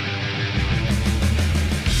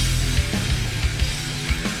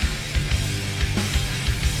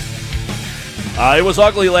It was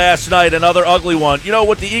ugly last night, another ugly one. You know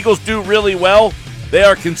what the Eagles do really well? They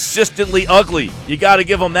are consistently ugly. You got to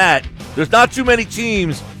give them that. There's not too many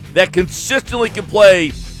teams that consistently can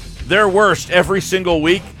play their worst every single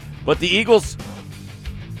week, but the Eagles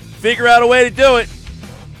figure out a way to do it.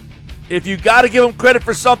 If you got to give them credit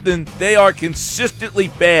for something, they are consistently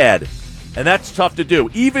bad, and that's tough to do.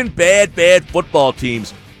 Even bad football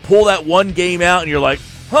teams pull that one game out, and you're like,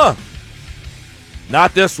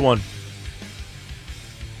 not this one.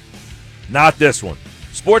 Not this one.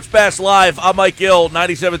 Sports Bash Live, I'm Mike Gill,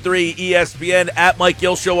 97.3 ESPN, at Mike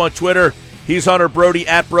Gill Show on Twitter. He's Hunter Brody,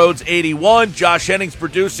 at Brodes81. Josh Hennings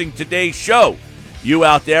producing today's show. You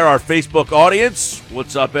out there, our Facebook audience,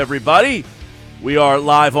 what's up, everybody? We are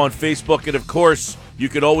live on Facebook, and, of course, you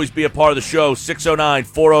can always be a part of the show,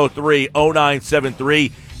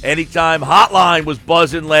 609-403-0973. Anytime hotline was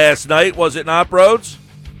buzzing last night, was it not, Brodes?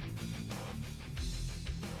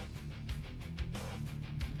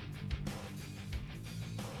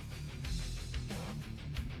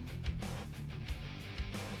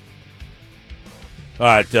 All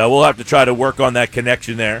right, we'll have to try to work on that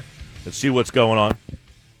connection there and see what's going on.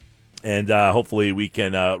 And hopefully we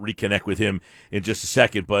can reconnect with him in just a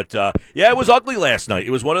second. But, yeah, it was ugly last night. It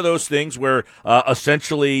was one of those things where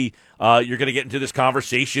essentially you're going to get into this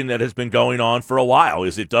conversation that has been going on for a while.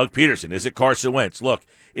 Is it Doug Peterson? Is it Carson Wentz? Look,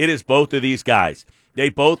 it is both of these guys. They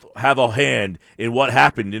both have a hand in what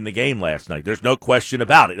happened in the game last night. There's no question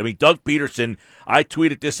about it. I mean, Doug Peterson, I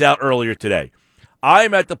tweeted this out earlier today.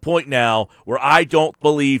 I'm at the point now where I don't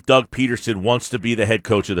believe Doug Peterson wants to be the head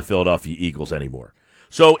coach of the Philadelphia Eagles anymore.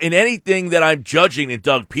 So in anything that I'm judging in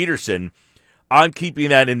Doug Peterson, I'm keeping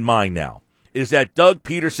that in mind now, is that Doug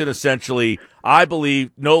Peterson essentially, I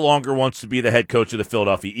believe, no longer wants to be the head coach of the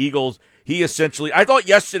Philadelphia Eagles. He essentially, I thought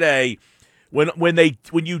yesterday when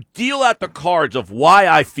you deal out the cards of why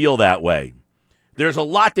I feel that way, there's a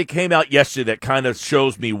lot that came out yesterday that kind of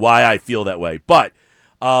shows me why I feel that way. But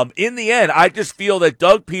in the end, I just feel that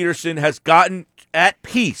Doug Peterson has gotten at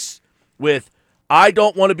peace with, I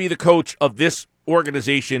don't want to be the coach of this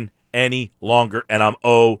organization any longer, and I'm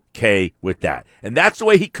okay with that. And that's the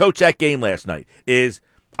way he coached that game last night, is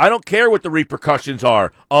I don't care what the repercussions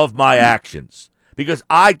are of my actions because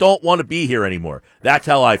I don't want to be here anymore. That's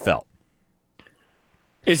how I felt.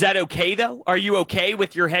 Is that okay, though? Are you okay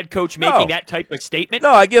with your head coach making that type of statement?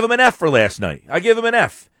 No, I give him an F for last night. I give him an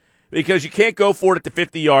F. Because you can't go for it at the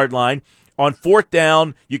 50-yard line. On fourth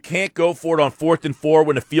down, you can't go for it on 4th and 4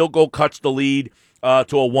 when a field goal cuts the lead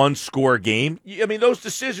to a one-score game. I mean, those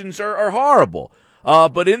decisions are horrible.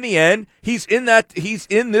 But in the end, he's in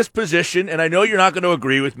this position, and I know you're not going to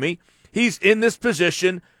agree with me. He's in this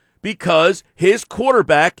position because his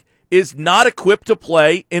quarterback is not equipped to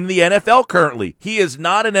play in the NFL currently. He is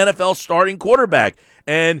not an NFL starting quarterback.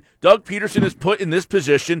 And Doug Peterson is put in this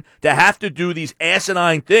position to have to do these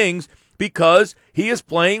asinine things because he is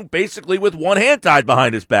playing basically with one hand tied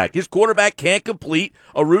behind his back. His quarterback can't complete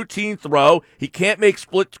a routine throw. He can't make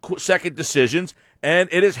split-second decisions, and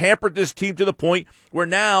it has hampered this team to the point where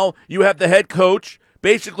now you have the head coach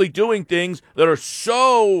basically doing things that are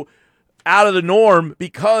so out of the norm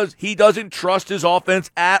because he doesn't trust his offense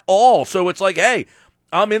at all. So it's like, hey,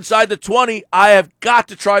 I'm inside the 20. I have got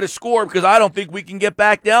to try to score because I don't think we can get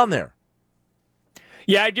back down there.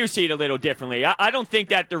 Yeah, I do see it a little differently. I don't think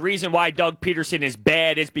that the reason why Doug Peterson is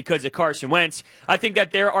bad is because of Carson Wentz. I think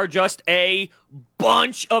that there are just a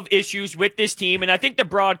bunch of issues with this team, and I think the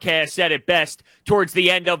broadcast said it best towards the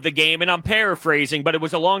end of the game, and I'm paraphrasing, but it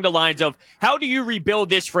was along the lines of, how do you rebuild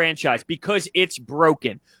this franchise? Because it's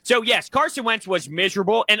broken. So, yes, Carson Wentz was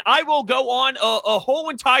miserable, and I will go on a whole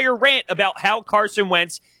entire rant about how Carson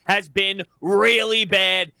Wentz has been really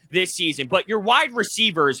bad this season. But your wide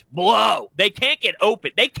receivers blow. They can't get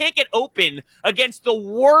open. They can't get open against the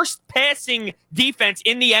worst passing defense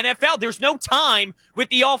in the NFL. There's no time with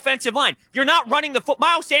the offensive line. You're not running the foot.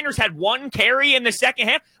 Miles Sanders had one carry in the second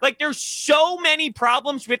half. Like, there's so many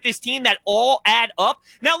problems with this team that all add up.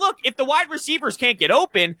 Now, look, if the wide receivers can't get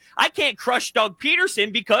open, I can't crush Doug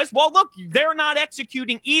Peterson because, well, look, they're not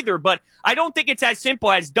executing either. But I don't think it's as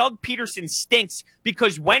simple as Doug Peterson stinks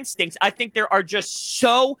because Wentz stinks. I think there are just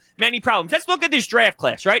so many problems. Let's look at this draft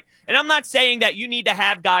class, right? And I'm not saying that you need to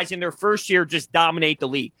have guys in their first year just dominate the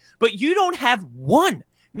league, but you don't have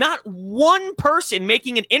not one person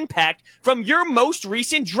making an impact from your most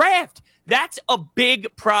recent draft. That's a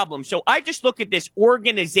big problem. So I just look at this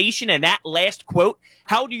organization and that last quote.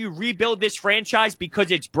 How do you rebuild this franchise because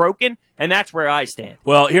it's broken? And that's where I stand.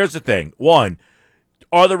 Well, here's the thing. One,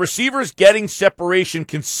 are the receivers getting separation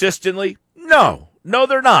consistently? No. No,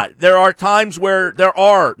 they're not. There are times where there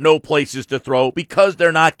are no places to throw because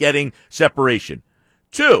they're not getting separation.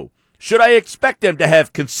 2, should I expect them to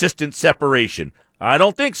have consistent separation? I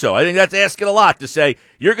don't think so. I think that's asking a lot to say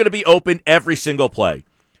you're going to be open every single play.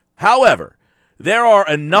 However, there are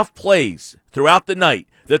enough plays throughout the night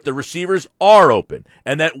that the receivers are open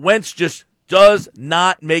and that Wentz just does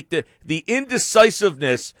not make the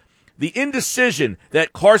indecisiveness, the indecision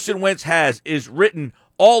that Carson Wentz has is written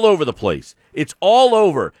all over the place. It's all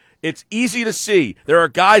over. It's easy to see. There are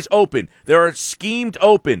guys open. There are schemed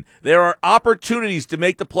open. There are opportunities to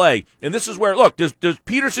make the play. And this is where, look, does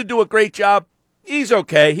Peterson do a great job? He's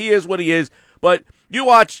okay. He is what he is. But you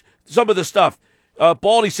watch some of the stuff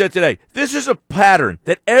Baldy said today. This is a pattern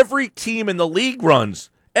that every team in the league runs.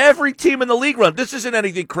 Every team in the league runs. This isn't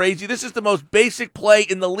anything crazy. This is the most basic play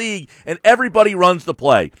in the league, and everybody runs the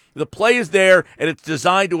play. The play is there, and it's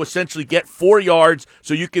designed to essentially get 4 yards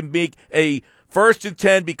so you can make a 1st and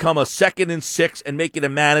 10 become a 2nd and 6 and make it a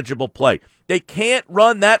manageable play. They can't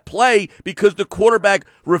run that play because the quarterback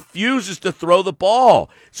refuses to throw the ball.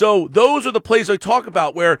 So those are the plays I talk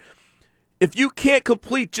about where if you can't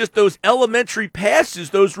complete just those elementary passes,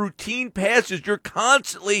 those routine passes, you're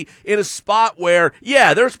constantly in a spot where,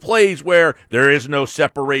 yeah, there's plays where there is no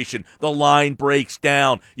separation. The line breaks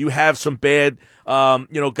down. You have some bad,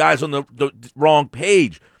 guys on the wrong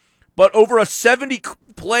page. But over a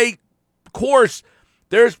 70-play course,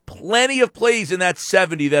 there's plenty of plays in that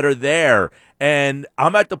 70 that are there. And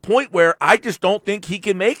I'm at the point where I just don't think he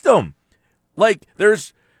can make them. Like,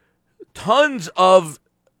 there's tons of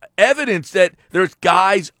evidence that there's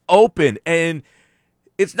guys open, and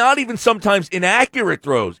it's not even sometimes inaccurate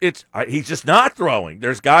throws. He's just not throwing.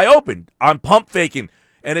 There's guy open. I'm pump faking,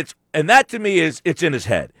 and that to me it's in his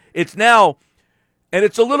head. It's now, and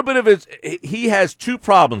it's a little bit of he has 2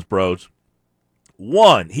 problems, Brodes.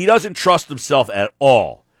 1, he doesn't trust himself at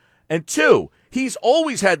all, and 2, he's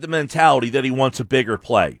always had the mentality that he wants a bigger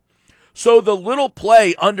play. So the little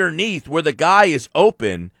play underneath where the guy is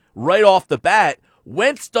open right off the bat,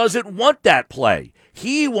 Wentz doesn't want that play.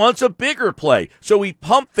 He wants a bigger play. So he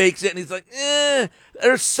pump fakes it, and he's like,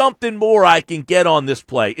 there's something more I can get on this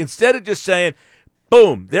play. Instead of just saying,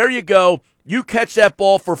 boom, there you go. You catch that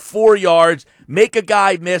ball for 4 yards, make a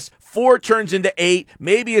guy miss, 4 turns into 8,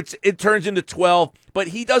 maybe it turns into 12, but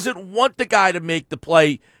he doesn't want the guy to make the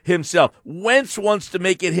play himself. Wentz wants to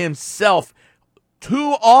make it himself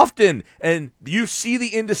too often, and you see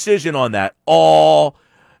the indecision on that all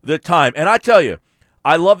the time. And I tell you,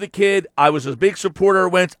 I love the kid. I was a big supporter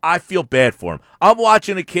of Wentz. I feel bad for him. I'm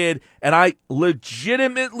watching a kid, and I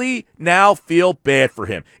legitimately now feel bad for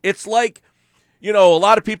him. It's like, a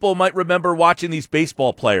lot of people might remember watching these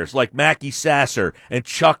baseball players like Mackie Sasser and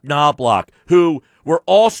Chuck Knobloch, who were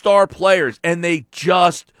all-star players, and they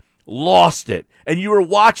just lost it. And you were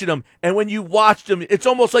watching them, and when you watched them, it's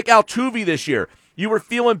almost like Altuve this year. You were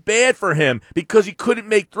feeling bad for him because he couldn't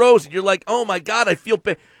make throws, and you're like, oh, my God, I feel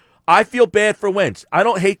bad. I feel bad for Wentz. I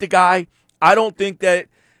don't hate the guy. I don't think that,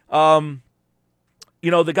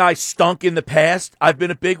 the guy stunk in the past. I've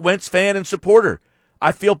been a big Wentz fan and supporter.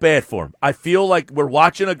 I feel bad for him. I feel like we're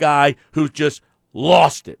watching a guy who's just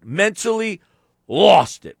lost it, mentally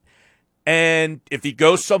lost it. And if he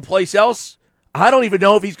goes someplace else, I don't even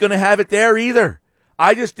know if he's going to have it there either.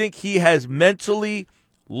 I just think he has mentally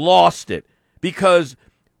lost it because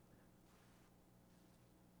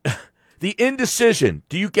the indecision,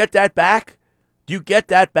 do you get that back? Do you get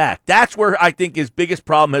that back? That's where I think his biggest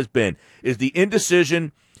problem has been, is the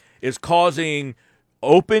indecision is causing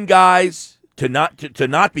open guys to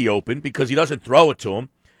not be open because he doesn't throw it to them.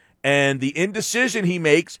 And the indecision he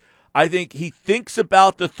makes, I think he thinks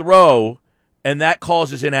about the throw, and that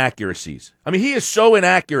causes inaccuracies. I mean, he is so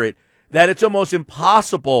inaccurate that it's almost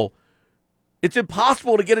impossible. It's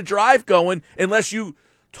impossible to get a drive going unless you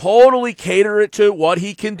totally cater it to what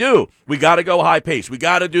he can do. We got to go high pace. We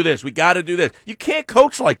got to do this. We got to do this. You can't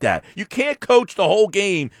coach like that. You can't coach the whole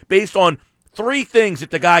game based on 3 things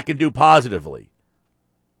that the guy can do positively.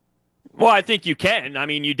 Well, I think you can. I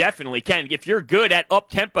mean, you definitely can. If you're good at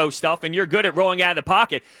up-tempo stuff and you're good at rolling out of the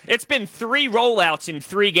pocket, it's been 3 rollouts in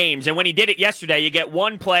 3 games. And when he did it yesterday, you get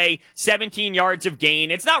 1 play, 17 yards of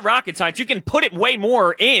gain. It's not rocket science. You can put it way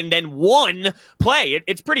more in than 1 play.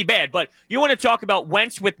 It's pretty bad. But you want to talk about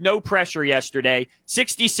Wentz with no pressure yesterday,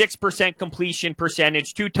 66% completion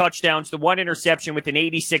percentage, 2 touchdowns, the 1 interception with an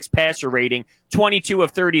 86 passer rating, 22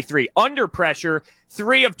 of 33. Under pressure,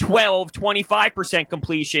 3 of 12, 25%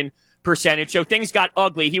 completion, percentage. So things got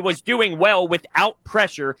ugly. He was doing well without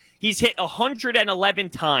pressure. He's hit 111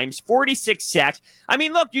 times, 46 sacks. I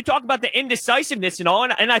mean, look, you talk about the indecisiveness and all,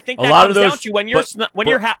 and I think that comes down to when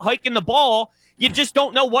you're hiking the ball, you just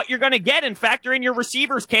don't know what you're going to get. And factor in your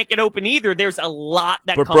receivers can't get open either. There's a lot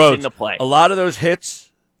that comes into play. A lot of those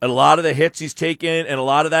hits, a lot of the hits he's taken, and a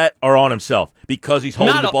lot of that are on himself because he's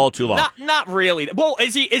holding the ball too long. Not really. Well,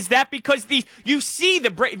 is that because you see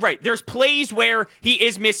right? There's plays where he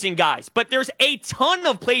is missing guys, but there's a ton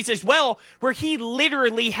of plays as well where he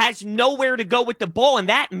literally has nowhere to go with the ball, and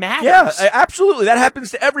that matters. Yeah, absolutely. That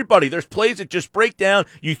happens to everybody. There's plays that just break down.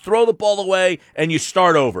 You throw the ball away and you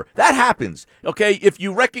start over. That happens. Okay, if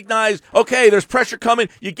you recognize, okay, there's pressure coming,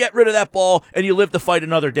 you get rid of that ball and you live to fight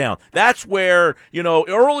another down. That's where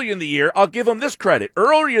early in the year, I'll give him this credit.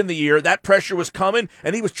 Earlier in the year, that pressure was coming,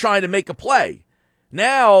 and he was trying to make a play.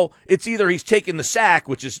 Now, it's either he's taking the sack,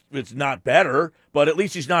 which is it's not better, but at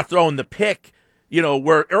least he's not throwing the pick,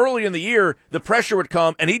 where early in the year, the pressure would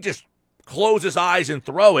come, and he'd just close his eyes and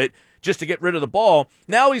throw it just to get rid of the ball.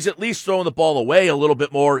 Now he's at least throwing the ball away a little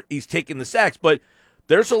bit more. He's taking the sacks, but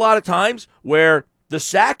there's a lot of times where the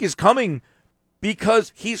sack is coming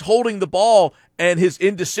because he's holding the ball and his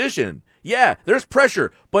indecision. Yeah, there's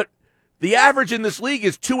pressure, but the average in this league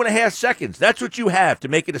is 2.5 seconds. That's what you have to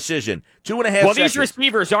make a decision. 2.5 seconds. Well, these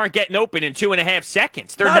receivers aren't getting open in 2.5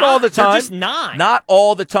 seconds. They're not all the time. They're just not. Not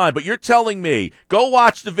all the time, but you're telling me, go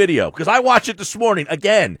watch the video, because I watched it this morning.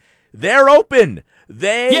 Again, they're open.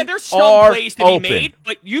 There's some plays to be made,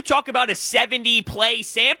 but you talk about a 70-play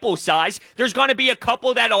sample size. There's going to be a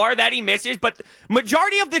couple that he misses, but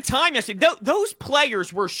majority of the time, those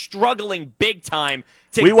players were struggling big time.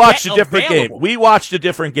 We watched a different game. We watched a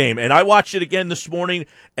different game, and I watched it again this morning,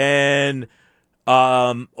 and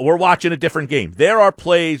we're watching a different game. There are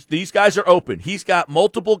plays. These guys are open. He's got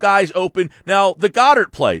multiple guys open. Now, the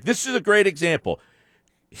Goddard play, this is a great example.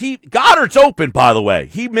 Goddard's open, by the way.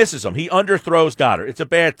 He misses him. He underthrows Goddard. It's a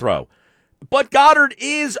bad throw. But Goddard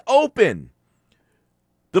is open.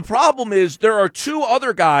 The problem is there are two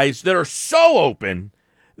other guys that are so open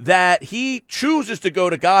that he chooses to go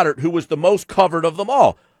to Goddard, who was the most covered of them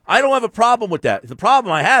all. I don't have a problem with that. The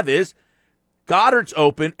problem I have is Goddard's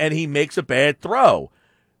open and he makes a bad throw.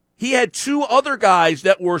 He had two other guys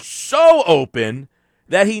that were so open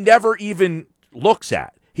that he never even looks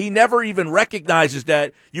at. He never even recognizes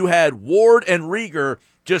that you had Ward and Rieger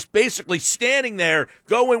just basically standing there,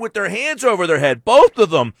 going with their hands over their head, both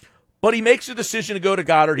of them. But he makes a decision to go to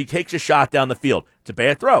Goddard. He takes a shot down the field. It's a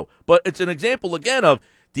bad throw. But it's an example, again, of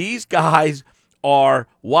these guys are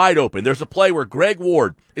wide open. There's a play where Greg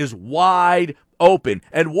Ward is wide open.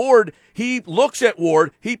 And Ward, he looks at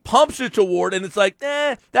Ward, he pumps it to Ward, and it's like,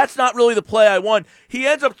 that's not really the play I want. He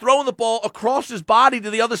ends up throwing the ball across his body to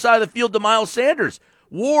the other side of the field to Miles Sanders.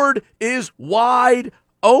 Ward is wide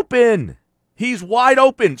open. He's wide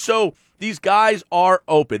open. So these guys are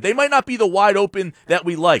open. They might not be the wide open that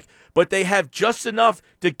we like, but they have just enough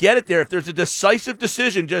to get it there. If there's a decisive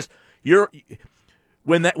decision,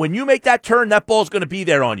 when you make that turn, that ball's going to be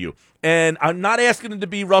there on you. And I'm not asking him to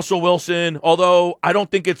be Russell Wilson, although I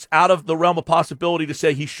don't think it's out of the realm of possibility to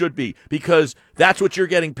say he should be, because that's what you're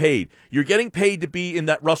getting paid. You're getting paid to be in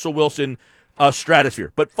that Russell Wilson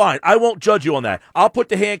stratosphere. But fine, I won't judge you on that. I'll put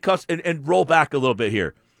the handcuffs and roll back a little bit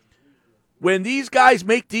here. When these guys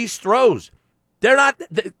make these throws,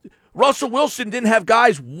 Russell Wilson didn't have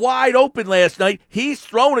guys wide open last night. He's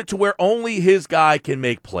thrown it to where only his guy can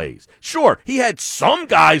make plays. Sure, he had some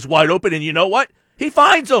guys wide open, and you know what? He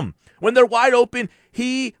finds them. When they're wide open,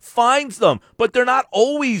 he finds them. But they're not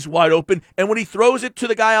always wide open, and when he throws it to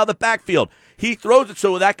the guy out of the backfield, he throws it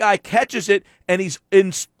so that guy catches it, and he's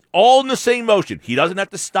all in the same motion. He doesn't have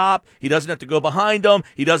to stop. He doesn't have to go behind him.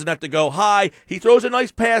 He doesn't have to go high. He throws a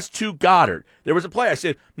nice pass to Goddard. There was a play. I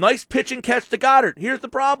said, nice pitch and catch to Goddard. Here's the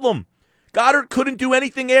problem. Goddard couldn't do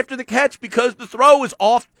anything after the catch because the throw is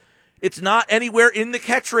off. It's not anywhere in the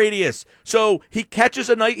catch radius. So he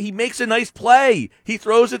makes a nice play. He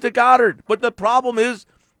throws it to Goddard. But the problem is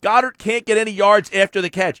Goddard can't get any yards after the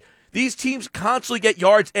catch. These teams constantly get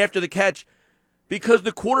yards after the catch because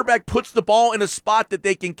the quarterback puts the ball in a spot that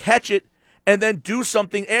they can catch it and then do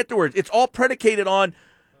something afterwards. It's all predicated on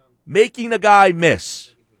making a guy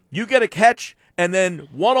miss. You get a catch, and then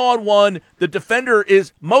one-on-one, the defender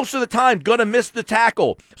is most of the time going to miss the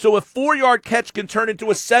tackle. So a 4-yard catch can turn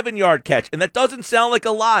into a 7-yard catch, and that doesn't sound like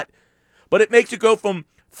a lot, but it makes it go from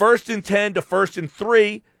 1st and 10 to 1st and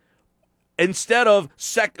 3 instead of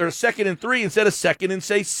 2nd and 3 instead of 2nd and,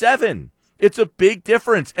 say, 7. It's a big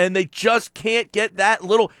difference, and they just can't get that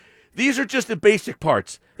little. These are just the basic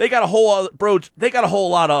parts. They got a whole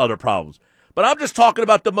lot of other problems. But I'm just talking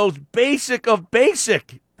about the most basic of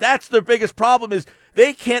basic. That's their biggest problem is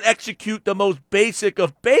they can't execute the most basic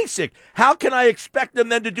of basic. How can I expect them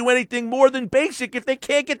then to do anything more than basic if they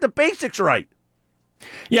can't get the basics right?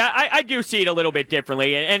 Yeah, I do see it a little bit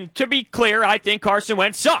differently. And to be clear, I think Carson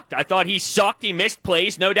Wentz sucked. I thought he sucked. He missed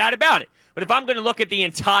plays, no doubt about it. But if I'm going to look at the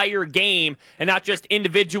entire game and not just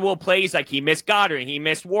individual plays like he missed Goddard and he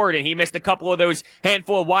missed Ward and he missed a couple of those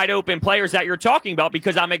handful of wide open players that you're talking about,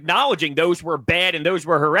 because I'm acknowledging those were bad and those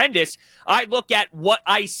were horrendous, I look at what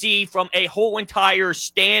I see from a whole entire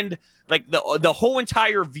like the whole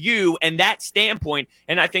entire view and that standpoint,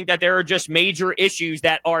 and I think that there are just major issues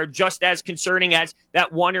that are just as concerning as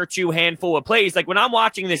that one or two handful of plays. Like when I'm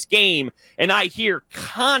watching this game and I hear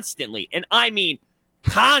constantly, and I mean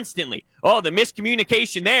constantly, oh, the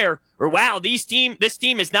miscommunication there, or wow, this team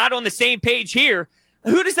is not on the same page here.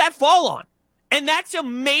 Who does that fall on? And that's a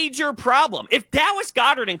major problem. If Dallas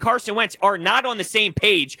Goedert and Carson Wentz are not on the same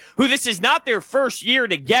page, who this is not their first year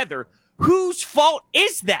together, whose fault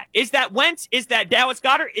is that? Is that Wentz? Is that Dallas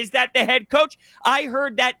Goedert? Is that the head coach? I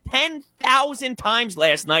heard that 10,000 times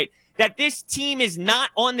last night that this team is not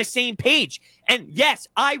on the same page. And yes,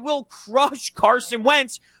 I will crush Carson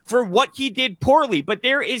Wentz for what he did poorly, but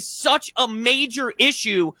there is such a major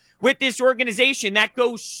issue with this organization that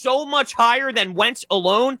goes so much higher than Wentz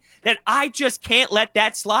alone that I just can't let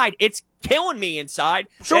that slide. It's killing me inside.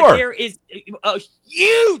 Sure. That there is a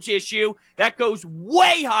huge issue that goes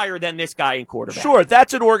way higher than this guy in quarterback. Sure,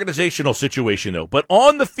 that's an organizational situation, though. But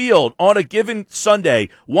on the field, on a given Sunday,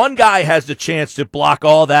 one guy has the chance to block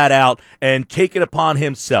all that out and take it upon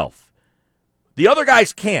himself. The other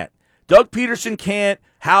guys can't. Doug Peterson can't.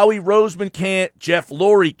 Howie Roseman can't. Jeff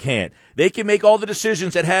Lurie can't. They can make all the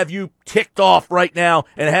decisions that have you ticked off right now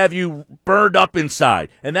and have you burned up inside.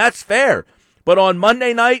 And that's fair. But on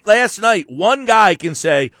Monday night, last night, one guy can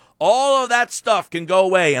say, all of that stuff can go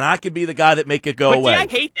away, and I can be the guy that make it go away. I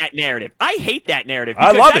hate that narrative.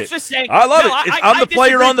 I love it. I love it. I'm the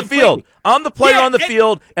player on the field. I'm the player on the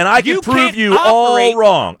field, and I can prove you all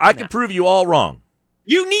wrong. I can prove you all wrong.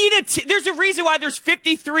 You need there's a reason why there's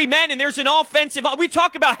 53 men and there's an offensive. We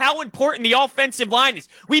talk about how important the offensive line is.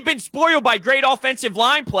 We've been spoiled by great offensive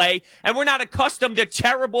line play, and we're not accustomed to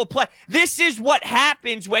terrible play. This is what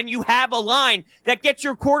happens when you have a line that gets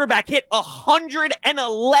your quarterback hit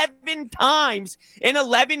 111 times in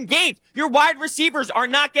 11 games. Your wide receivers are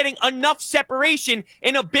not getting enough separation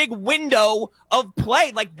in a big window of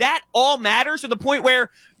play. Like, that all matters to the point where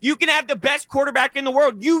you can have the best quarterback in the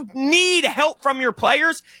world. You need help from your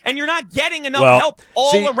players, and you're not getting enough help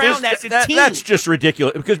around as a team. That's just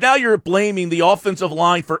ridiculous, because now you're blaming the offensive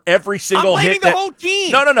line for every single hit. I'm blaming the whole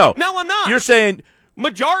team. No. No, I'm not. You're saying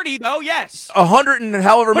majority, though, yes. 100 and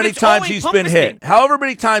however many times he's been hit. However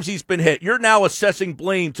many times he's been hit, you're now assessing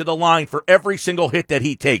blame to the line for every single hit that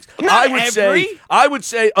he takes. I would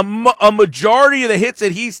say a majority of the hits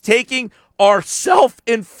that he's taking are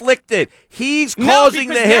self-inflicted. He's causing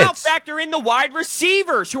the hits. Now factor in the wide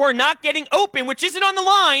receivers who are not getting open, which isn't on the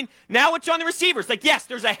line. Now it's on the receivers. Like, yes,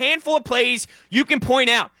 there's a handful of plays you can point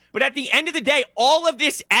out. But at the end of the day, all of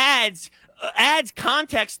this adds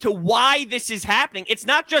context to why this is happening. It's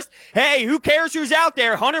not just, hey, who cares who's out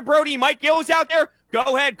there? Hunter Brody, Mike Gill's out there.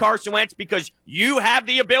 Go ahead, Carson Wentz, because you have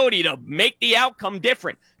the ability to make the outcome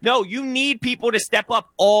different. No, you need people to step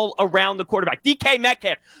up all around the quarterback. DK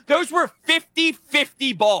Metcalf, those were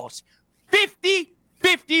 50-50 balls.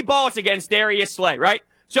 50-50 balls against Darius Slay, right?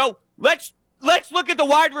 So let's look at the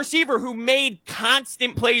wide receiver who made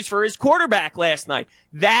constant plays for his quarterback last night.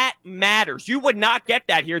 That matters. You would not get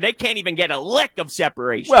that here. They can't even get a lick of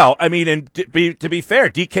separation. Well, I mean, and to be fair,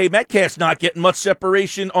 DK Metcalf's not getting much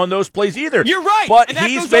separation on those plays either. You're right. But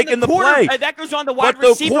he's making the play. That goes on the wide receiver.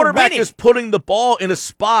 But the quarterback is putting the ball in a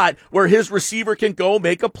spot where his receiver can go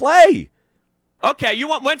make a play. Okay, you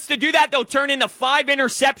want Wentz to do that? They'll turn into 5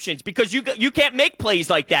 interceptions because you can't make plays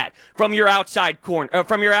like that from your outside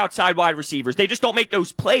from your outside wide receivers. They just don't make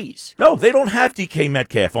those plays. No, they don't have DK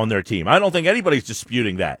Metcalf on their team. I don't think anybody's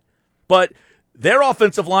disputing that. But their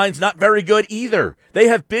offensive line's not very good either. They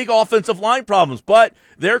have big offensive line problems, but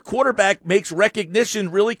their quarterback makes recognition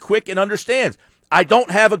really quick and understands. I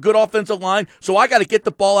don't have a good offensive line, so I got to get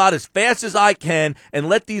the ball out as fast as I can and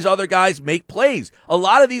let these other guys make plays. A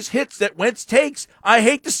lot of these hits that Wentz takes, I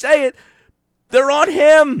hate to say it, they're on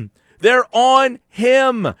him. They're on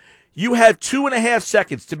him. You have 2.5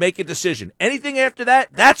 seconds to make a decision. Anything after that,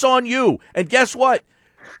 that's on you. And guess what?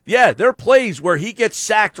 Yeah, there are plays where he gets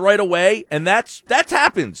sacked right away, and that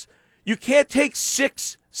happens. You can't take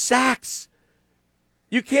 6 sacks.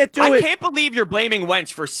 You can't do I it. can't believe you're blaming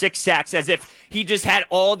Wentz for 6 sacks as if he just had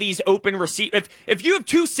all these open receivers. If you have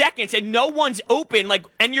 2 seconds and no one's open, like,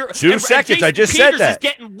 and you're 2 seconds, I just Peters said that. is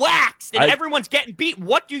getting waxed and everyone's getting beat,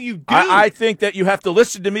 what do you do? I think that you have to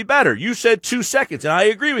listen to me better. You said 2 seconds, and I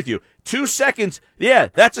agree with you. 2 seconds, yeah,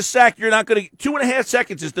 that's a sack. You're not going to. 2.5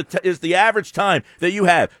 seconds is the average time that you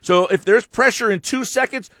have. So if there's pressure in 2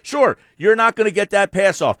 seconds, sure, you're not going to get that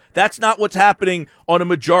pass off. That's not what's happening on a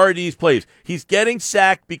majority of these plays. He's getting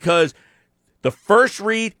sacked because the first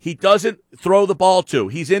read he doesn't throw the ball to.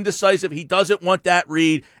 He's indecisive. He doesn't want that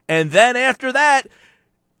read. And then after that,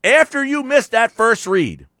 after you miss that first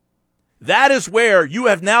read, that is where you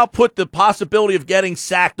have now put the possibility of getting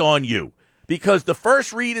sacked on you. Because the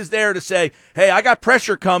first read is there to say, hey, I got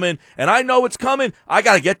pressure coming, and I know it's coming. I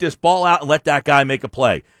got to get this ball out and let that guy make a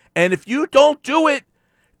play. And if you don't do it,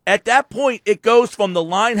 at that point, it goes from the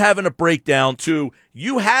line having a breakdown to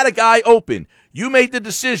you had a guy open. You made the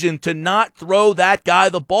decision to not throw that guy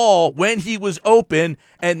the ball when he was open,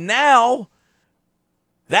 and now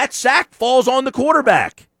that sack falls on the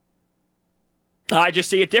quarterback. I just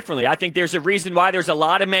see it differently. I think there's a reason why there's a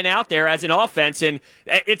lot of men out there as an offense, and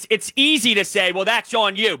it's easy to say, well, that's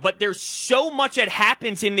on you, but there's so much that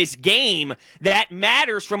happens in this game that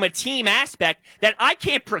matters from a team aspect that I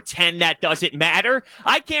can't pretend that doesn't matter.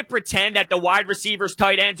 I can't pretend that the wide receivers,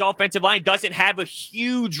 tight ends, offensive line doesn't have a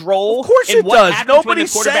huge role. Of course in it what does. happens when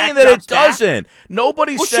Nobody's the quarterback saying that it drops back. doesn't.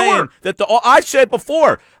 Nobody's saying sure. that I've said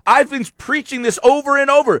before, I've been preaching this over and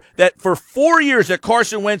over, that for 4 years that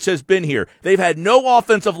Carson Wentz has been here, they've had no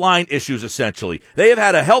offensive line issues, essentially. They have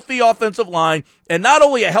had a healthy offensive line, and not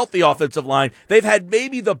only a healthy offensive line, they've had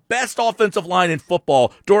maybe the best offensive line in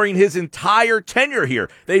football during his entire tenure here.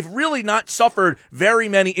 They've really not suffered very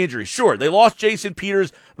many injuries. Sure, they lost Jason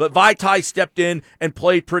Peters, but Vaitai stepped in and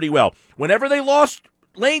played pretty well. Whenever they lost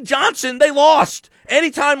Lane Johnson, they lost.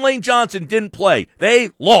 Anytime Lane Johnson didn't play, they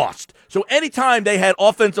lost. So anytime they had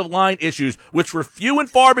offensive line issues, which were few and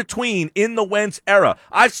far between in the Wentz era,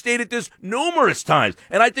 I've stated this numerous times,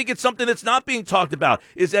 and I think it's something that's not being talked about,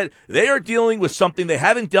 is that they are dealing with something they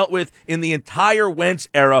haven't dealt with in the entire Wentz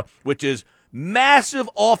era, which is massive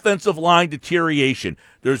offensive line deterioration.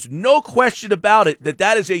 There's no question about it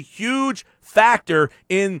that is a huge factor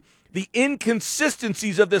in the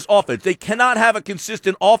inconsistencies of this offense. They cannot have a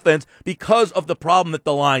consistent offense because of the problem that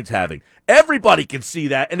the line's having. Everybody can see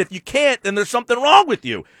that, and if you can't, then there's something wrong with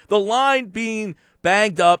you. The line being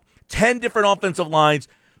banged up, 10 different offensive lines,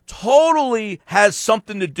 totally has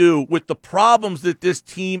something to do with the problems that this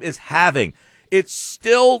team is having. It's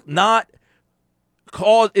still not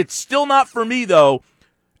for me, though,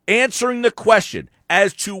 answering the question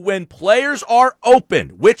as to when players are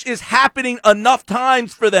open, which is happening enough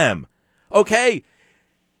times for them. Okay?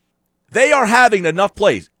 They are having enough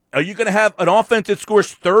plays. Are you going to have an offense that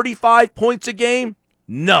scores 35 points a game?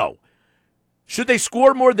 No. Should they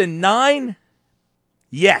score more than 9?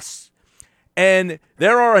 Yes. And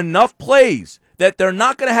there are enough plays that they're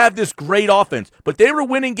not going to have this great offense. But they were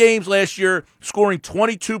winning games last year, scoring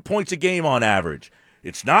 22 points a game on average.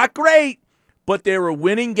 It's not great, but they were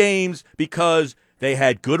winning games because they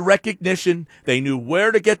had good recognition. They knew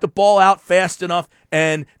where to get the ball out fast enough,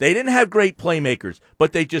 and they didn't have great playmakers,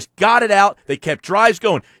 but they just got it out. They kept drives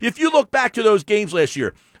going. If you look back to those games last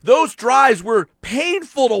year, those drives were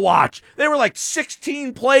painful to watch. They were like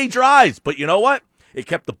 16-play drives, but you know what? It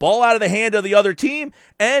kept the ball out of the hand of the other team,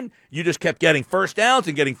 and you just kept getting first downs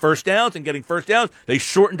and getting first downs and getting first downs. They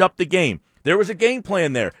shortened up the game. There was a game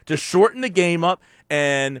plan there to shorten the game up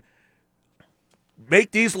and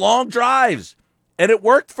make these long drives. And it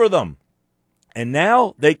worked for them. And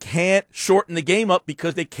now they can't shorten the game up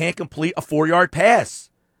because they can't complete a 4-yard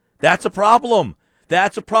pass. That's a problem.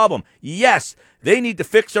 That's a problem. Yes, they need to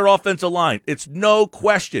fix their offensive line. It's no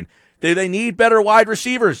question. Do they need better wide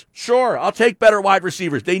receivers? Sure, I'll take better wide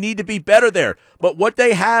receivers. They need to be better there. But what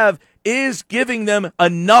they have is giving them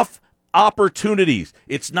enough opportunities.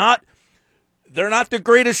 They're not the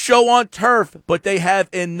greatest show on turf, but they have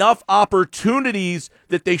enough opportunities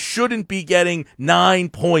that they shouldn't be getting 9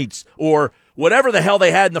 points or whatever the hell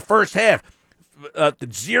they had in the first half.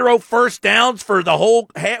 0 first downs for the whole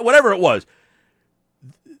half, whatever it was.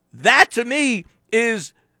 That, to me,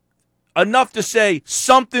 is enough to say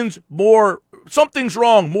something's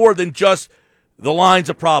wrong more than just the line's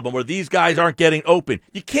a problem or these guys aren't getting open.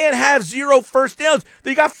 You can't have 0 first downs.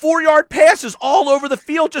 They got 4-yard passes all over the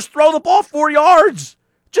field. Just throw the ball 4 yards.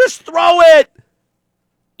 Just throw it.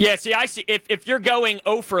 Yeah, see, I see. If you're going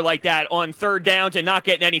over like that on third downs and not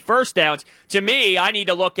getting any first downs, to me, I need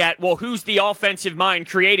to look at, well, who's the offensive mind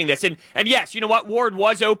creating this? And yes, you know what? Ward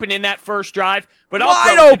was open in that first drive, but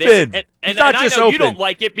Wide I'll open. And not I just know open. you don't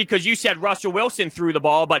like it because you said Russell Wilson threw the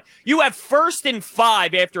ball, but you have 1st and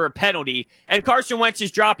 5 after a penalty, and Carson Wentz is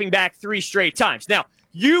dropping back 3 straight times. Now,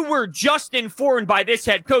 you were just informed by this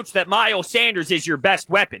head coach that Miles Sanders is your best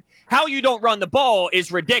weapon. How you don't run the ball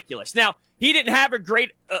is ridiculous. Now, he didn't have a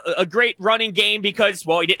great running game because,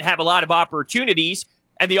 well, he didn't have a lot of opportunities,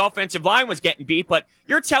 and the offensive line was getting beat. But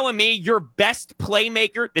you're telling me your best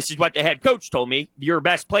playmaker, this is what the head coach told me, your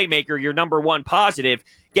best playmaker, your number one positive,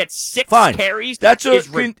 gets 6 carries.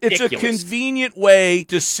 It's a convenient way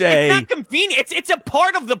to say. It's not convenient. It's a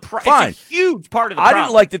part of the Fine. It's a huge part of the problem. I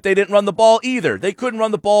didn't like that they didn't run the ball either. They couldn't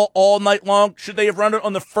run the ball all night long. Should they have run it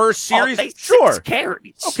on the first series? Sure. 6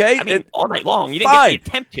 carries. Okay. I mean, all night long. You didn't get the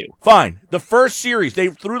attempt to. Fine. The first series, they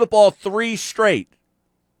threw the ball 3 straight.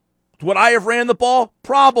 Would I have ran the ball?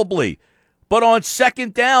 Probably. But on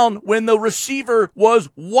second down, when the receiver was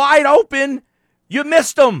wide open, you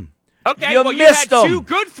missed him. Okay, you you had 2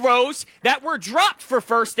 good throws that were dropped for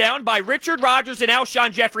first down by Richard Rodgers and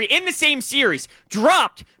Alshon Jeffrey in the same series.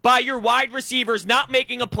 Dropped by your wide receivers not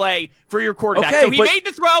making a play for your quarterback. Okay, so he made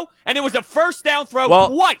the throw, and it was a first down throw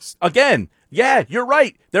twice. Again, yeah, you're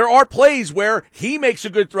right. There are plays where he makes a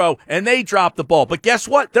good throw, and they drop the ball. But guess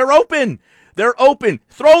what? They're open. They're open.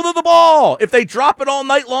 Throw them the ball. If they drop it all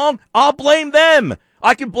night long, I'll blame them.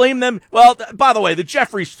 I can blame them. Well, by the way, the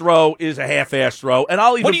Jeffries throw is a half-ass throw, and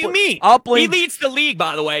I'll even. What do you mean? I'll blame. He leads the league,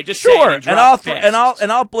 by the way. Just sure, saying,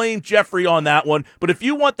 and I'll blame Jeffrey on that one. But if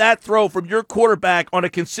you want that throw from your quarterback on a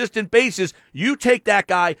consistent basis, you take that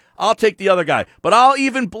guy. I'll take the other guy. But I'll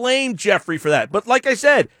even blame Jeffrey for that. But like I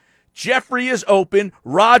said, Jeffrey is open.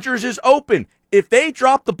 Rodgers is open. If they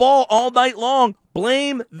drop the ball all night long,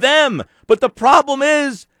 blame them. But the problem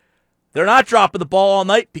is, they're not dropping the ball all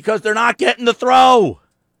night because they're not getting the throw.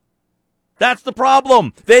 That's the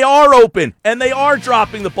problem. They are open, and they are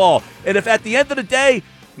dropping the ball. And if at the end of the day,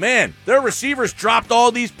 man, their receivers dropped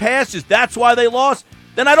all these passes, that's why they lost,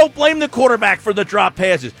 then I don't blame the quarterback for the drop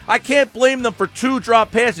passes. I can't blame them for 2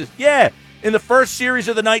 drop passes. Yeah, in the first series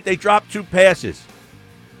of the night, they dropped 2 passes.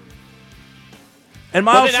 And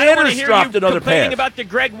Miles Sanders dropped another pass. Complaining about the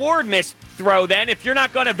Greg Ward missed throw, then, if you're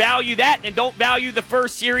not going to value that, then don't value the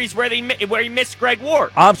first series where he missed Greg Ward.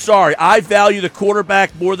 I'm sorry. I value the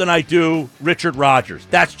quarterback more than I do Richard Rodgers.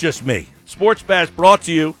 That's just me. Sports Bash brought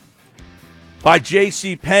to you by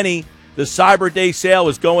J.C. Penney. The Cyber Day sale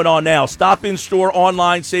is going on now. Stop in store,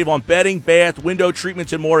 online, save on bedding, bath, window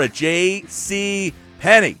treatments, and more at J.C.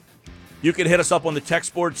 Penney. You can hit us up on the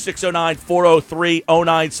text board,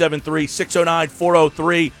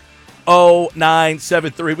 609-403-0973,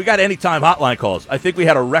 609-403-0973. We got anytime hotline calls. I think we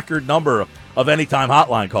had a record number of anytime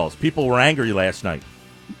hotline calls. People were angry last night.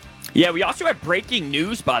 Yeah, we also have breaking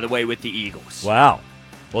news, by the way, with the Eagles. Wow.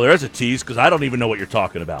 Well, there's a tease because I don't even know what you're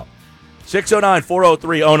talking about.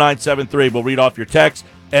 609-403-0973. We'll read off your text,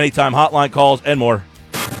 anytime hotline calls, and more.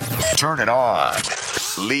 Turn it on.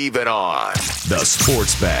 Leave it on. The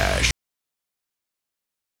Sports Bash.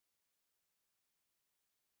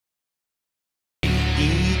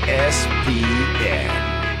 ESPN.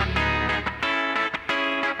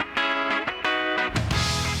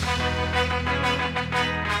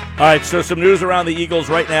 All right, so some news around the Eagles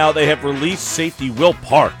right now. They have released safety Will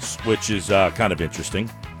Parks, which is kind of interesting.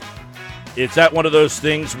 Is that one of those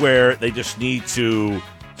things where they just need to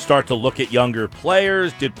start to look at younger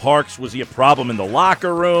players? Was he a problem in the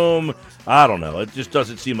locker room? I don't know. It just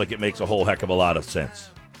doesn't seem like it makes a whole heck of a lot of sense.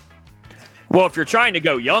 Well, if you're trying to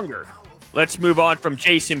go younger, let's move on from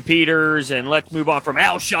Jason Peters and let's move on from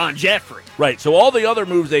Alshon Jeffrey. Right. So all the other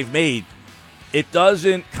moves they've made, it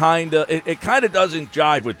doesn't kind of doesn't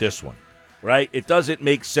jive with this one, right? It doesn't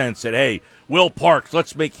make sense that, hey, Will Parks,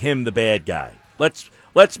 let's make him the bad guy.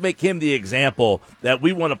 Let's make him the example that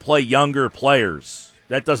we want to play younger players.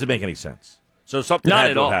 That doesn't make any sense. So something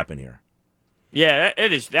had to happen here. Yeah,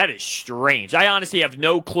 that is strange. I honestly have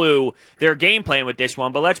no clue their game plan with this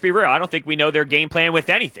one, but let's be real. I don't think we know their game plan with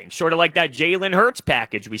anything, sort of like that Jalen Hurts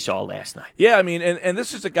package we saw last night. Yeah, I mean, and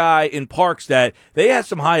this is a guy in Parks that they had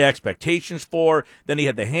some high expectations for. Then he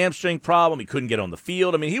had the hamstring problem. He couldn't get on the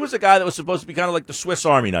field. I mean, he was a guy that was supposed to be kind of like the Swiss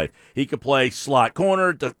Army knife. He could play slot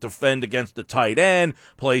corner, defend against the tight end,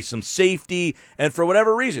 play some safety, and for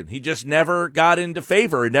whatever reason, he just never got into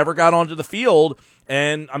favor. He never got onto the field.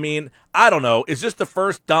 And, I mean, I don't know. Is this the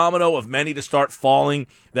first domino of many to start falling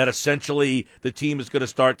that essentially the team is going to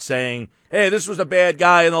start saying, hey, this was a bad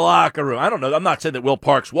guy in the locker room? I don't know. I'm not saying that Will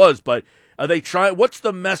Parks was, but, Are they trying? What's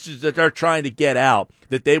the message that they're trying to get out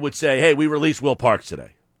that they would say, hey, we released Will Parks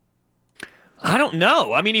today? I don't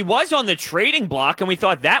know. I mean, he was on the trading block, and we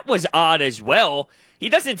thought that was odd as well. He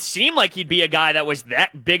doesn't seem like he'd be a guy that was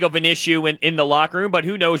that big of an issue in the locker room, but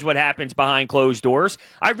who knows what happens behind closed doors.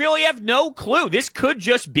 I really have no clue. This could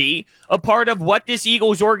just be a part of what this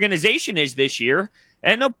Eagles organization is this year,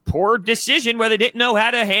 and a poor decision where they didn't know how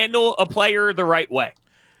to handle a player the right way.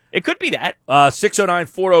 It could be that.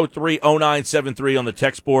 609-403-0973 on the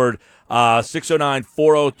text board.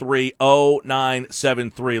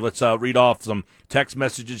 609-403-0973. Let's read off some text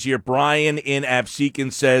messages here. Brian in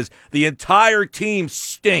Absecon says, the entire team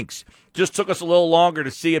stinks. Just took us a little longer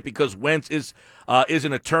to see it because Wentz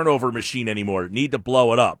isn't a turnover machine anymore. Need to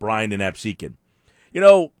blow it up. Brian in Absecon. You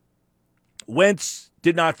know, Wentz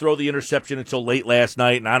did not throw the interception until late last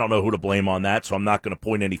night, and I don't know who to blame on that, so I'm not going to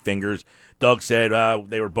point any fingers. Doug said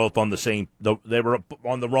they were both on they were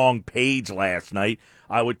on the wrong page last night.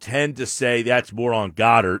 I would tend to say that's more on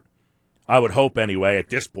Goddard. I would hope anyway at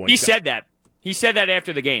this point. He said that. He said that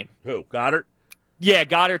after the game. Who, Goddard? Yeah,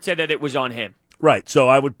 Goddard said that it was on him. Right, so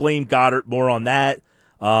I would blame Goddard more on that.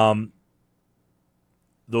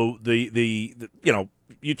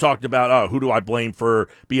 You talked about, who do I blame for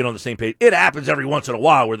being on the same page? It happens every once in a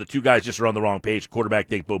while where the two guys just are on the wrong page. Quarterback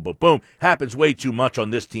think, boom, boom, boom. Happens way too much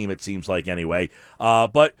on this team, it seems like, anyway.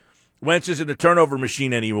 But Wentz isn't a turnover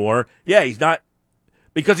machine anymore. Yeah, he's not,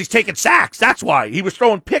 because he's taking sacks. That's why. He was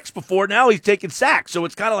throwing picks before. Now he's taking sacks. So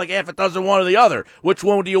it's kind of like half a dozen, one or the other. Which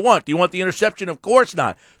one do you want? Do you want the interception? Of course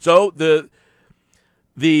not. So the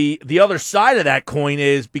other side of that coin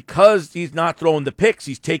is because he's not throwing the picks,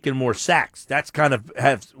 he's taking more sacks. That's kind of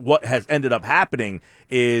what has ended up happening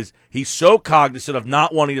is he's so cognizant of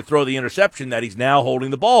not wanting to throw the interception that he's now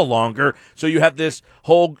holding the ball longer. So you have this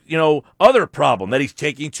whole, other problem that he's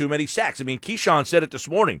taking too many sacks. I mean, Keyshawn said it this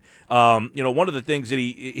morning. One of the things that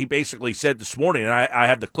he basically said this morning, and I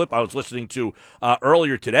have the clip I was listening to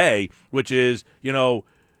earlier today, which is,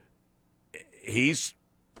 he's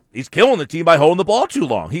killing the team by holding the ball too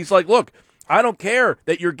long. He's like, look, I don't care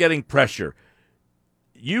that you're getting pressure.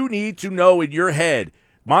 You need to know in your head,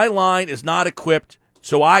 my line is not equipped,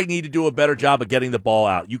 so I need to do a better job of getting the ball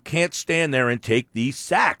out. You can't stand there and take these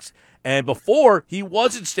sacks. And before, he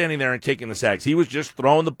wasn't standing there and taking the sacks. He was just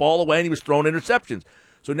throwing the ball away, and he was throwing interceptions.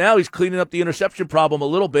 So now he's cleaning up the interception problem a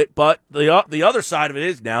little bit, but the other side of it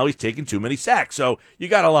is now he's taking too many sacks. So you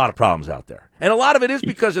got a lot of problems out there. And a lot of it is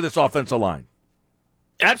because of this offensive line.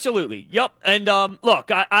 Absolutely. Yep. And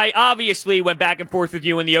look, I obviously went back and forth with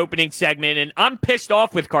you in the opening segment, and I'm pissed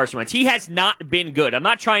off with Carson Wentz. He has not been good. I'm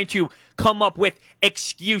not trying to come up with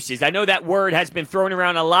excuses. I know that word has been thrown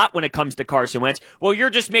around a lot when it comes to Carson Wentz. Well,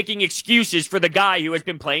 you're just making excuses for the guy who has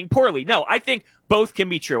been playing poorly. No, I think both can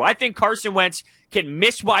be true. I think Carson Wentz can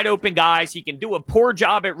miss wide open guys. He can do a poor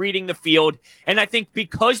job at reading the field. And I think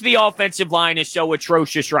because the offensive line is so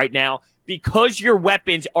atrocious right now, because your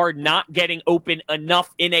weapons are not getting open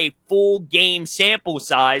enough in a full game sample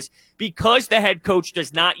size, because the head coach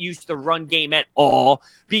does not use the run game at all,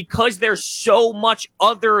 because there's so much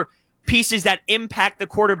other pieces that impact the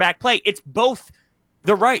quarterback play, it's both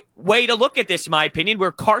the right way to look at this, in my opinion,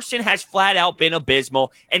 where Carson has flat out been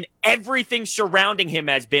abysmal and everything surrounding him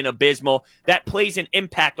has been abysmal. That plays an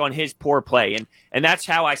impact on his poor play. And that's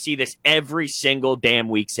how I see this every single damn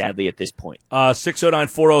week, sadly, at this point.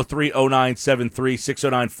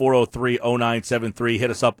 609-403-0973, 609-403-0973. Hit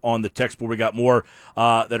us up on the text board. We got more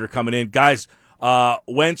that are coming in. Guys,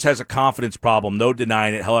 Wentz has a confidence problem, no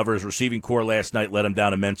denying it. However, his receiving core last night let him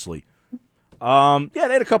down immensely. They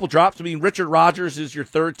had a couple drops. I mean, Richard Rodgers is your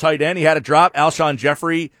third tight end. He had a drop. Alshon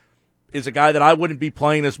Jeffrey is a guy that I wouldn't be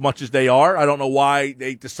playing as much as they are. I don't know why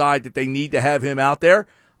they decide that they need to have him out there.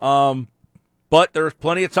 But there's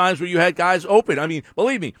plenty of times where you had guys open. I mean,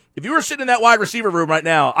 believe me, if you were sitting in that wide receiver room right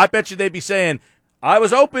now, I bet you they'd be saying, I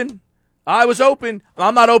was open.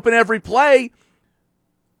 I'm not open every play,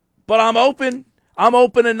 but I'm open. I'm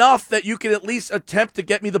open enough that you can at least attempt to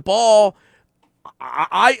get me the ball.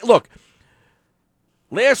 Look,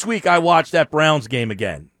 last week I watched that Browns game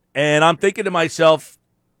again, and I'm thinking to myself,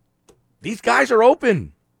 these guys are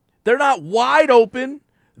open. They're not wide open.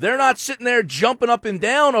 They're not sitting there jumping up and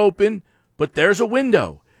down open, but there's a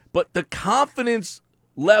window. But the confidence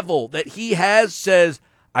level that he has says,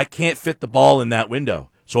 I can't fit the ball in that window,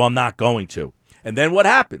 so I'm not going to. And then what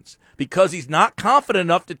happens? Because he's not confident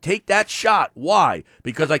enough to take that shot. Why?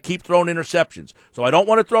 Because I keep throwing interceptions. So I don't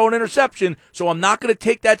want to throw an interception, so I'm not going to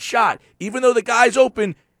take that shot. Even though the guy's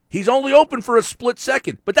open, he's only open for a split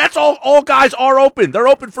second. But that's all guys are open. They're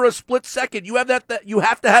open for a split second. You have that you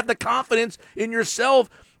have to have the confidence in yourself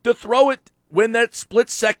to throw it when that split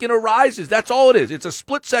second arises. That's all it is. It's a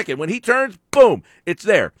split second. When he turns, boom, it's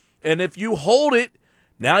there. And if you hold it,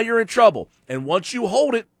 now you're in trouble. And once you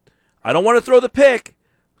hold it, I don't want to throw the pick,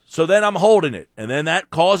 so then I'm holding it. And then that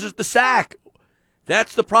causes the sack.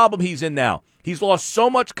 That's the problem he's in now. He's lost so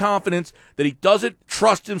much confidence that he doesn't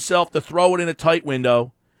trust himself to throw it in a tight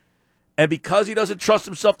window. And because he doesn't trust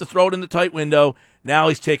himself to throw it in the tight window, now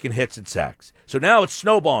he's taking hits and sacks. So now it's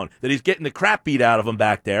snowballing that he's getting the crap beat out of him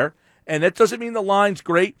back there. And that doesn't mean the line's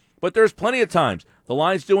great, but there's plenty of times the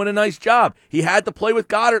line's doing a nice job. He had to play with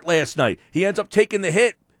Goddard last night. He ends up taking the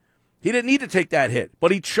hit. He didn't need to take that hit,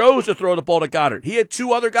 but he chose to throw the ball to Goddard. He had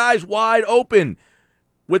two other guys wide open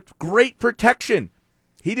with great protection.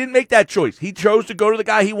 He didn't make that choice. He chose to go to the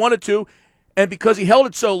guy he wanted to, and because he held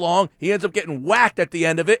it so long, he ends up getting whacked at the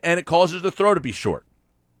end of it, and it causes the throw to be short.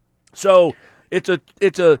 So it's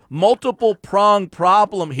a multiple prong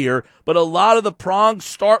problem here, but a lot of the prongs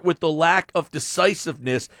start with the lack of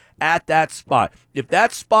decisiveness at that spot. If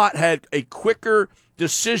that spot had a quicker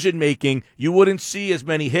decision making, you wouldn't see as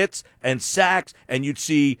many hits and sacks, and you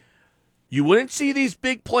wouldn't see these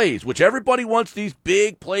big plays, which everybody wants these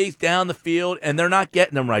big plays down the field, and they're not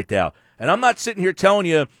getting them right now. And I'm not sitting here telling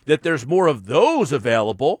you that there's more of those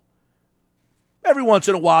available. Every once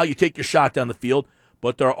in a while, you take your shot down the field,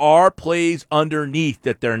 but there are plays underneath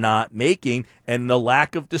that they're not making, and the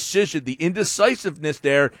lack of decision, the indecisiveness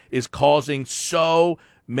there is causing so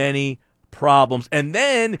many problems. And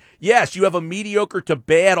then, yes, you have a mediocre to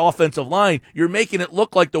bad offensive line. You're making it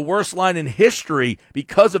look like the worst line in history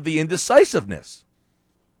because of the indecisiveness.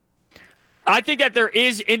 I think that there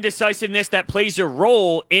is indecisiveness that plays a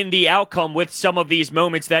role in the outcome with some of these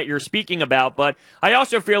moments that you're speaking about, but I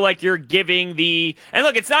also feel like you're giving and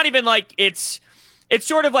look, it's not even like it's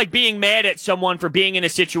sort of like being mad at someone for being in a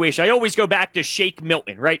situation. I always go back to Shake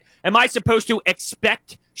Milton, right? Am I supposed to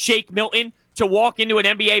expect Shake Milton to walk into an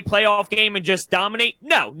NBA playoff game and just dominate?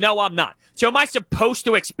 No, I'm not. So am I supposed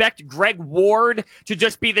to expect Greg Ward to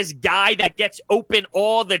just be this guy that gets open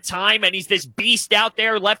all the time and he's this beast out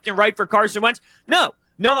there left and right for Carson Wentz? No,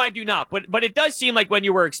 I do not. But it does seem like when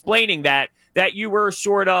you were explaining that you were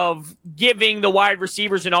sort of giving the wide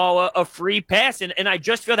receivers and all a free pass. And I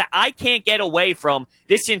just feel that I can't get away from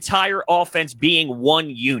this entire offense being one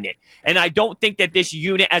unit. And I don't think that this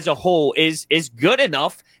unit as a whole is good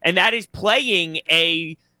enough. And that is playing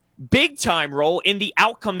a big-time role in the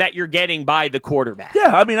outcome that you're getting by the quarterback.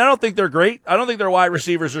 Yeah, I mean, I don't think they're great. I don't think their wide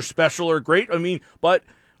receivers are special or great. I mean, but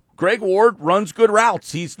Greg Ward runs good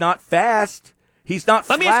routes. He's not fast. He's not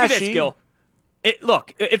flashy. Let me ask you this, Gil.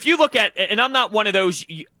 Look, if you look at, and I'm not one of those,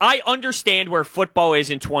 I understand where football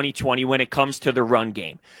is in 2020 when it comes to the run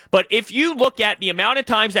game. But if you look at the amount of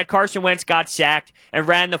times that Carson Wentz got sacked and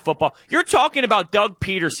ran the football, you're talking about Doug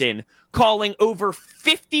Peterson calling over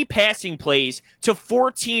 50 passing plays to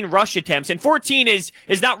 14 rush attempts. And 14 is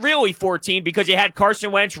not really 14 because you had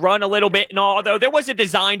Carson Wentz run a little bit and all, although there was a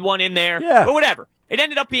designed one in there. Yeah. But whatever. It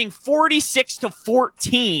ended up being 46 to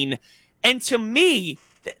 14. And to me,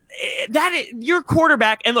 that is your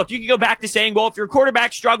quarterback. And look, you can go back to saying, well, if your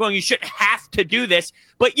quarterback's struggling, you shouldn't have to do this.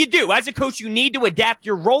 But you do. As a coach, you need to adapt.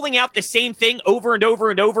 You're rolling out the same thing over and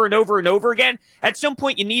over and over and over and over again. At some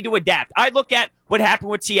point, you need to adapt. I look at what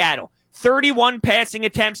happened with Seattle. 31 passing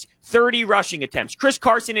attempts, 30 rushing attempts. Chris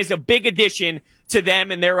Carson is a big addition to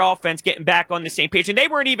them and their offense getting back on the same page. And they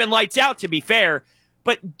weren't even lights out, to be fair.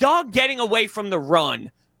 But Doug getting away from the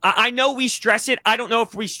run, I know we stress it. I don't know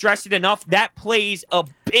if we stress it enough. That plays a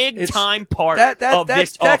big-time part of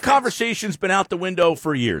this offense. That conversation's been out the window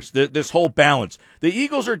for years, this whole balance. The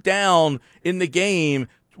Eagles are down in the game,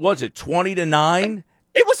 was it 20-9?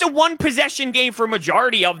 It was a one-possession game for a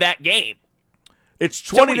majority of that game. It's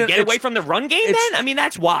 20 to get away from the run game, then? I mean,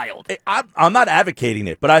 that's wild. I'm not advocating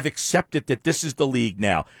it, but I've accepted that this is the league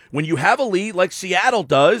now. When you have a lead like Seattle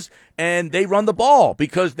does, and they run the ball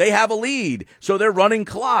because they have a lead, so they're running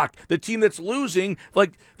clock. The team that's losing,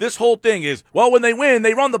 like this whole thing is, well, when they win,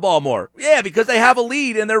 they run the ball more. Yeah, because they have a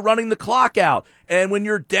lead and they're running the clock out. And when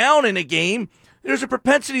you're down in a game, there's a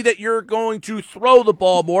propensity that you're going to throw the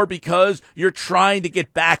ball more because you're trying to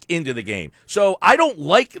get back into the game. So I don't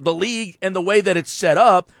like the league and the way that it's set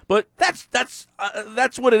up, but that's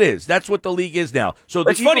what it is. That's what the league is now. So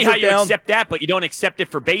it's funny how you accept that, but you don't accept it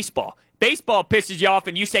for baseball. Baseball pisses you off,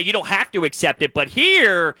 and you say you don't have to accept it, but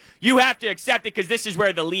here you have to accept it because this is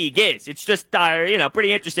where the league is. It's just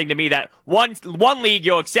pretty interesting to me that one league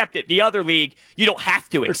you'll accept it, the other league you don't have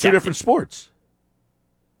to accept it. They're two different sports.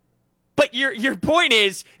 But your point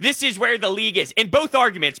is, this is where the league is. In both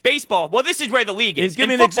arguments, baseball, well, this is where the league is. Give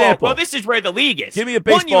me an example. Well, this is where the league is. Give me a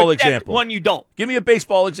baseball example. One you don't. Give me a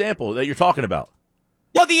baseball example that you're talking about.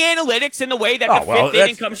 Well, the analytics and the way that the fifth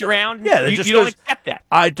inning comes around, yeah, you don't accept that.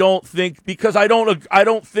 I don't think I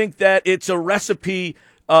don't think that it's a recipe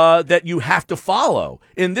that you have to follow.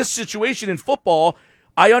 In this situation in football,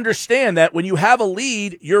 I understand that when you have a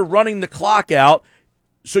lead, you're running the clock out,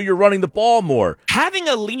 so you're running the ball more. Having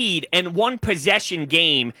a lead in one possession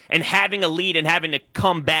game and having a lead and having to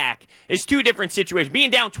come back is two different situations.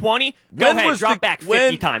 Being down 20, go ahead, drop back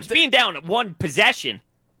 50 times. Being down at one possession.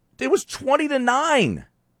 It was 20-9.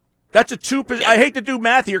 That's a two. I hate to do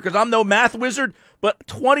math here because I'm no math wizard, but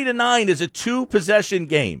 20-9 is a two-possession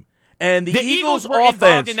game. And the Eagles were offense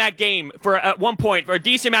involved in that game at one point for a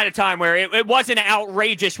decent amount of time where it wasn't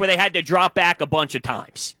outrageous where they had to drop back a bunch of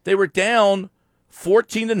times. They were down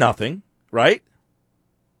 14-0, right?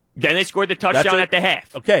 Then they scored the touchdown at the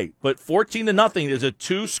half. Okay, but 14-0 is a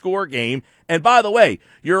two-score game. And by the way,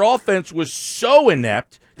 your offense was so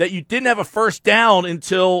inept that you didn't have a first down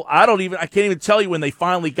until I can't even tell you when they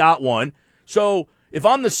finally got one. So if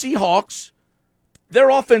I'm the Seahawks, their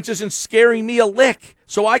offense isn't scaring me a lick.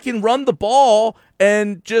 So I can run the ball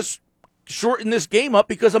and just shorten this game up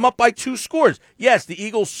because I'm up by 2 scores. Yes, the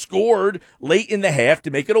Eagles scored late in the half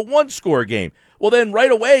to make it a 1-score game. Well, then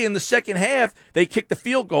right away in the second half, they kick the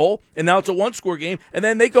field goal, and now it's a 1-score game, and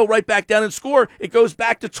then they go right back down and score. It goes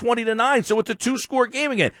back to 20-9, so it's a 2-score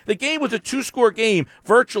game again. The game was a 2-score game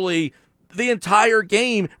virtually the entire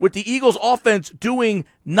game with the Eagles offense doing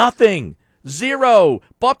nothing. Zero.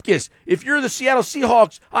 Bupkis, if you're the Seattle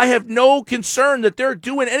Seahawks, I have no concern that they're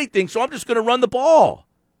doing anything, so I'm just going to run the ball.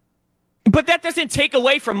 But that doesn't take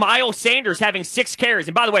away from Miles Sanders having 6 carries.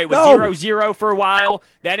 And by the way, it was 0-0 for a while.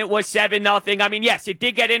 Then it was 7-0. I mean, yes, it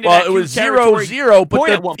did get into that. Well, it was 0-0,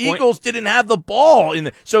 but the Eagles didn't have the ball.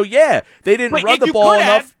 So, yeah, they didn't run the ball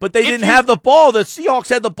enough, but they didn't have the ball. The Seahawks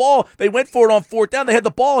had the ball. They went for it on 4th down. They had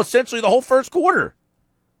the ball essentially the whole first quarter.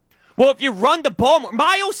 Well, if you run the ball more,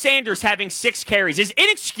 Miles Sanders having 6 carries is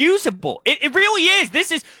inexcusable. It really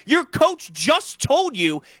is. Your coach just told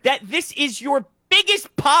you that this is your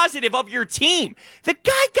biggest positive of your team. The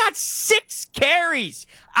guy got 6 carries.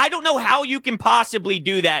 I don't know how you can possibly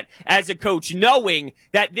do that as a coach, knowing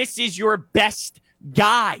that this is your best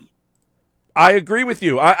guy. I agree with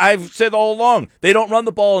you. I've said all along, they don't run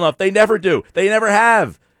the ball enough. They never do. They never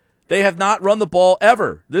have. They have not run the ball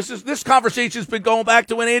ever. This conversation's been going back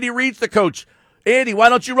to when Andy Reid's the coach. Andy, why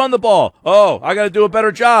don't you run the ball? Oh, I got to do a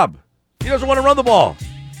better job. He doesn't want to run the ball.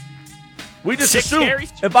 We just assume,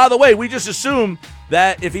 and by the way, we just assume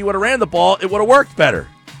that if he would have ran the ball, it would have worked better.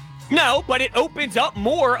 No, but it opens up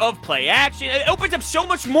more of play action. It opens up so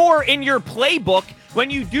much more in your playbook when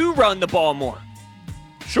you do run the ball more.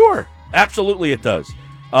 Sure, absolutely it does.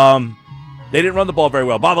 They didn't run the ball very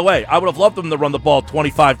well. By the way, I would have loved them to run the ball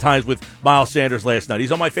 25 times with Miles Sanders last night.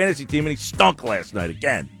 He's on my fantasy team, and he stunk last night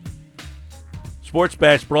again. Sports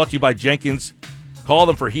Bash brought to you by Jenkins. Call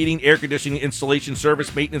them for heating, air conditioning, installation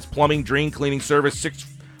service, maintenance, plumbing, drain cleaning service,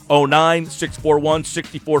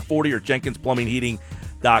 609-641-6440 or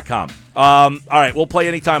jenkinsplumbingheating.com. All right, we'll play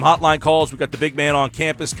anytime hotline calls. We've got the big man on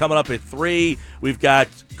campus coming up at 3. We've got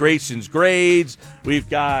Grayson's Grades. We've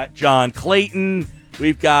got John Clayton.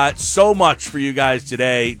 We've got so much for you guys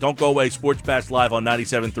today. Don't go away. Sports Bash Live on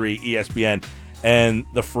 97.3 ESPN. And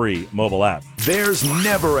the free mobile app. There's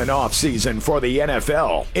never an off season for the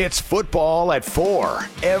NFL. It's football at 4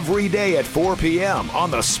 every day at 4 p.m. on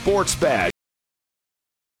the Sports Bash.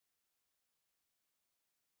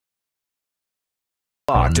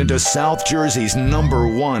 Locked into South Jersey's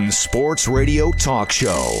 #1 sports radio talk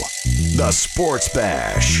show, The Sports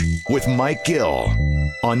Bash, with Mike Gill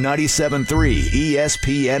on 97.3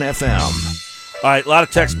 ESPN FM. All right, a lot of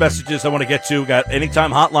text messages I want to get to. Got anytime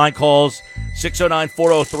hotline calls,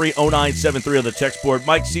 609-403-0973 on the text board.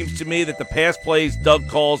 Mike, seems to me that the pass plays Doug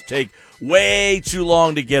calls take way too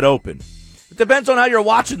long to get open. It depends on how you're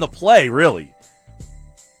watching the play, really.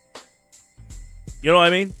 You know what I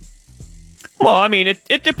mean? Well, I mean,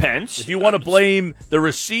 it depends. If you want to blame the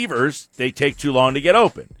receivers, they take too long to get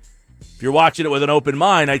open. If you're watching it with an open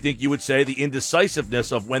mind, I think you would say the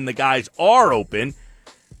indecisiveness of when the guys are open.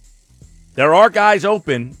 There are guys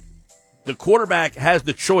open. The quarterback has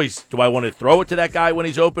the choice. Do I want to throw it to that guy when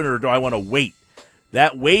he's open, or do I want to wait?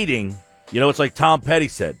 That waiting, it's like Tom Petty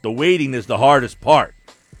said, the waiting is the hardest part.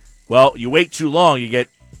 Well, you wait too long, you get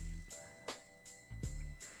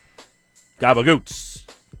gabagoots.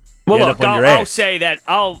 Well, look, I'll say that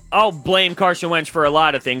I'll blame Carson Wentz for a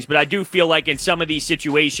lot of things, but I do feel like in some of these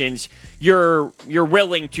situations, you're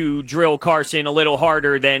willing to drill Carson a little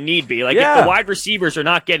harder than need be. Like if the wide receivers are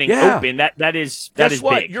not getting open, that is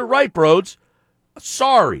what? Big. You're right, Brodes.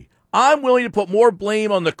 Sorry, I'm willing to put more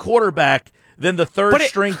blame on the quarterback than the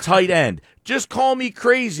third-string tight end. Just call me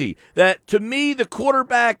crazy. That, to me, the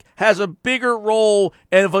quarterback has a bigger role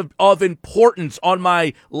of importance on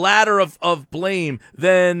my ladder of blame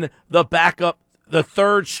than the backup, the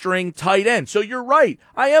third-string tight end. So you're right.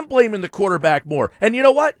 I am blaming the quarterback more. And you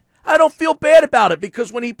know what? I don't feel bad about it,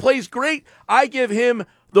 because when he plays great, I give him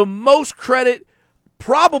the most credit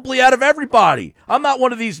probably out of everybody. I'm not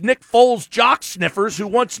one of these Nick Foles jock sniffers who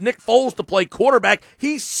wants Nick Foles to play quarterback.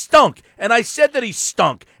 He stunk, and I said that he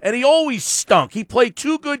stunk, and he always stunk. He played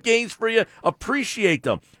 2 good games for you. Appreciate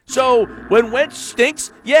them. So when Wentz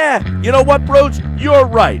stinks, yeah, you know what, Brodes? You're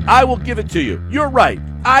right. I will give it to you. You're right.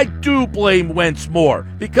 I do blame Wentz more,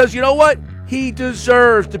 because you know what? He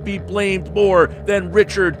deserves to be blamed more than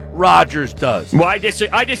Richard Rodgers does. Well, I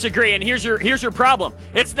disagree, and here's your problem.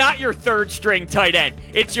 It's not your third-string tight end.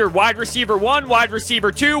 It's your wide receiver 1, wide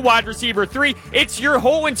receiver 2, wide receiver 3. It's your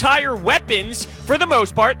whole entire weapons for the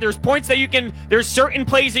most part. There's certain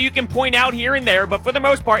plays that you can point out here and there, but for the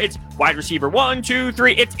most part, it's wide receiver 1, 2,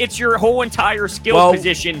 3. It's your whole entire skill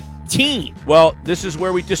position team. Well, this is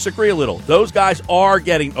where we disagree a little. Those guys are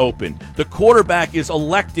getting open. The quarterback is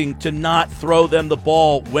electing to not throw them the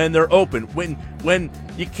ball when they're open. When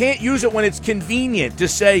you can't use it when it's convenient to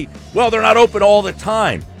say, well, they're not open all the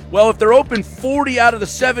time. Well, if they're open 40 out of the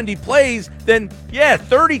 70 plays, then yeah,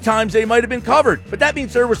 30 times they might have been covered. But that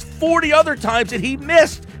means there was 40 other times that he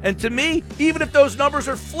missed. And to me, even if those numbers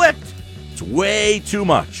are flipped, it's way too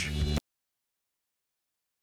much.